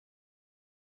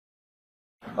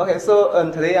Okay, so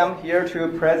today I'm here to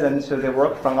present the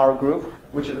work from our group,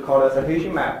 which is called a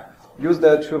citation map, used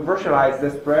to visualize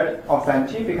the spread of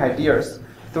scientific ideas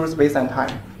through space and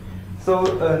time. So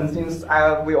since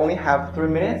we only have 3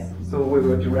 minutes, so we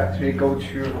will directly go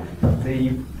to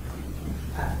the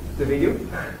video.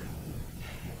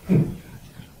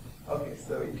 Okay,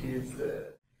 so it is.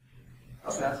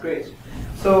 Okay, that's great.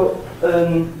 So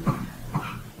the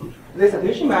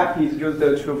citation map is used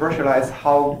to visualize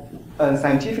how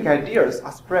scientific ideas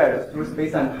are spread through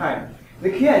space and time. The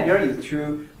key idea is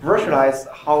to visualize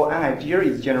how an idea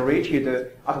is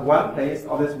generated at one place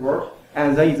of this world,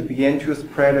 and then it begins to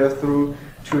spread through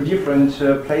to different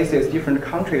places, different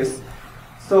countries.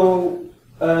 So,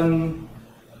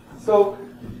 so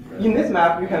in this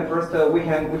map, we can first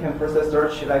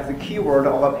search like the keyword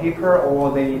of a paper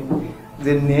or the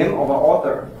name of an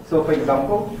author. So, for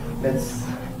example, let's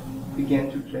begin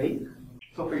to play.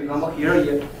 So, for example,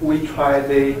 here we try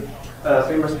the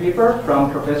famous paper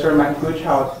from Professor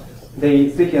McGoodchild,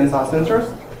 the sapiens are sensors.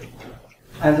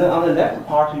 And then on the left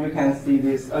part, you can see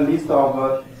a list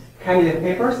of candidate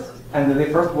papers, and the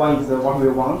first one is what we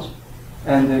want.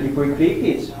 And if we click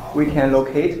it, we can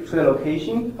locate to the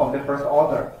location of the first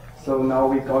author. So now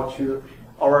we go to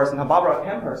our Santa Barbara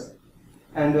campus.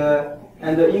 And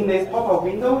in this pop-up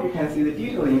window, you can see the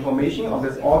detailed information of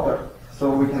this author. So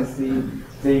we can see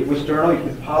which journal it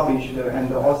is published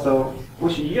and also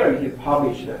which year it is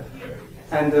published.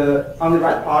 And on the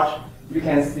right part, you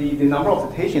can see the number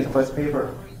of citations for this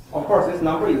paper. Of course, this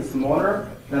number is smaller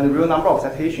than the real number of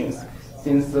citations,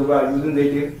 since we are using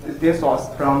the source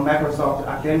from Microsoft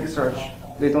Academic Search.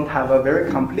 They don't have a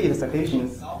very complete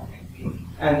citations.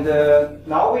 And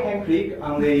now we can click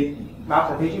on the map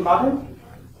citation button,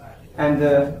 and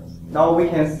now we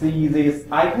can see these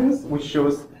icons, which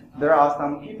shows there are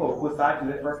some people who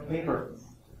cited the first paper.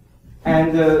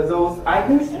 And those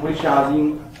icons, which are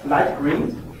in light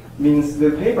green, means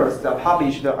the papers that are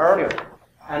published earlier.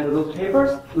 And those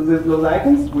papers, those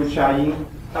icons, which are in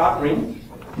dark green,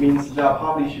 means they are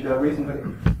published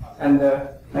recently. And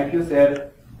like you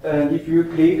said, if you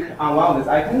click on one of these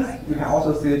icons, you can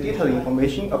also see the detailed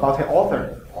information about the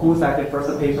author who cited the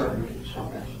first paper.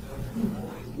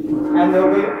 And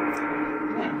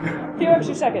few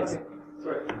extra seconds.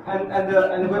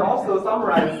 And we also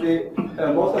summarize the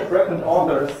most frequent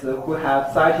authors who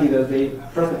have cited the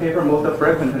first paper most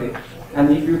frequently. And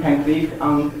if you can click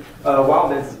on one of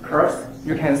these curves,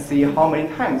 you can see how many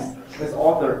times this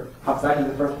author have cited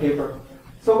the first paper.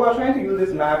 So we're trying to use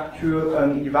this map to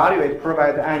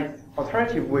provide an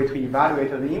alternative way to evaluate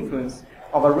the influence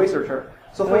of a researcher.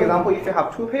 So for example, if you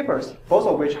have two papers, both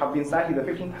of which have been cited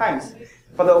 15 times,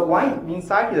 but the one is being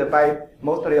cited by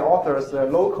mostly authors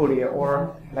locally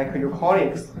or like your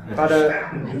colleagues, but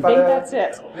that's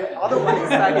it. The other one is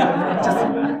cited just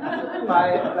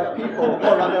by like people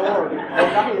all around the world. So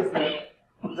that is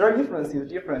their influence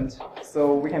is different.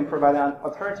 So we can provide an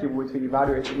alternative way to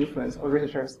evaluate the influence of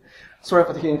researchers. Sorry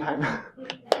for taking time.